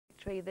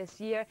victory this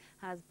year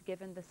has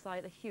given the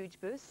side a huge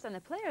boost, and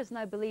the players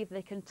now believe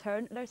they can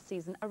turn their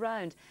season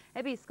around.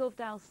 Ebby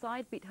Scovdale's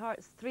side beat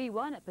Hearts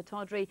 3-1 at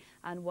Pittodrie,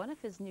 and one of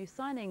his new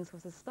signings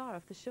was the star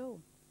of the show.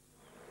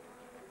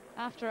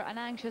 After an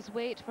anxious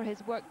wait for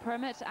his work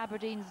permit,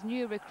 Aberdeen's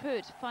new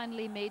recruit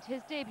finally made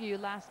his debut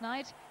last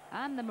night,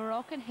 and the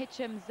Moroccan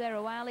Hicham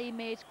Zerouali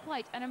made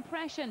quite an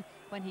impression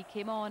when he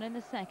came on in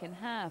the second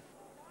half.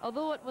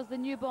 Although it was the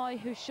new boy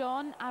who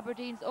shone,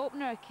 Aberdeen's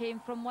opener came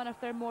from one of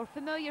their more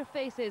familiar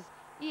faces.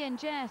 Ian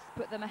Jess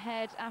put them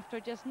ahead after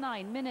just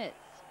 9 minutes.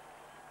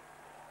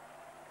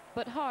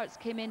 But Hearts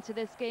came into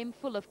this game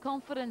full of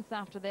confidence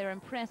after their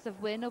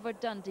impressive win over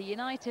Dundee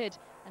United,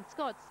 and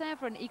Scott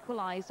Severin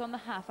equalised on the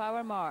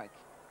half-hour mark.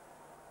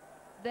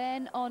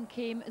 Then on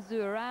came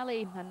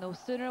Zerouali, and no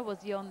sooner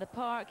was he on the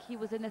park, he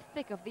was in the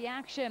thick of the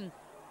action.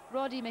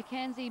 Roddy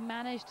McKenzie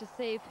managed to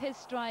save his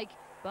strike,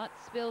 but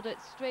spilled it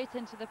straight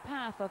into the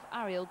path of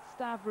Ariel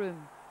Stavroom.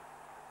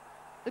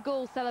 The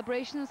goal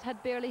celebrations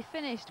had barely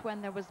finished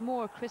when there was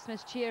more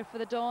Christmas cheer for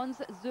the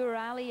Dons.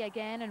 Zerouali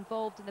again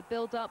involved in the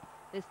build-up,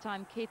 this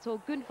time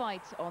Kato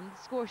Gunveit on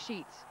the score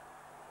sheet.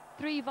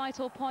 3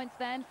 vital points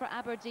then for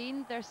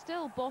Aberdeen. They're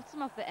still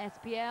bottom of the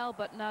SPL,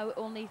 but now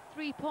only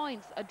 3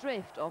 points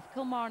adrift of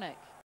Kilmarnock.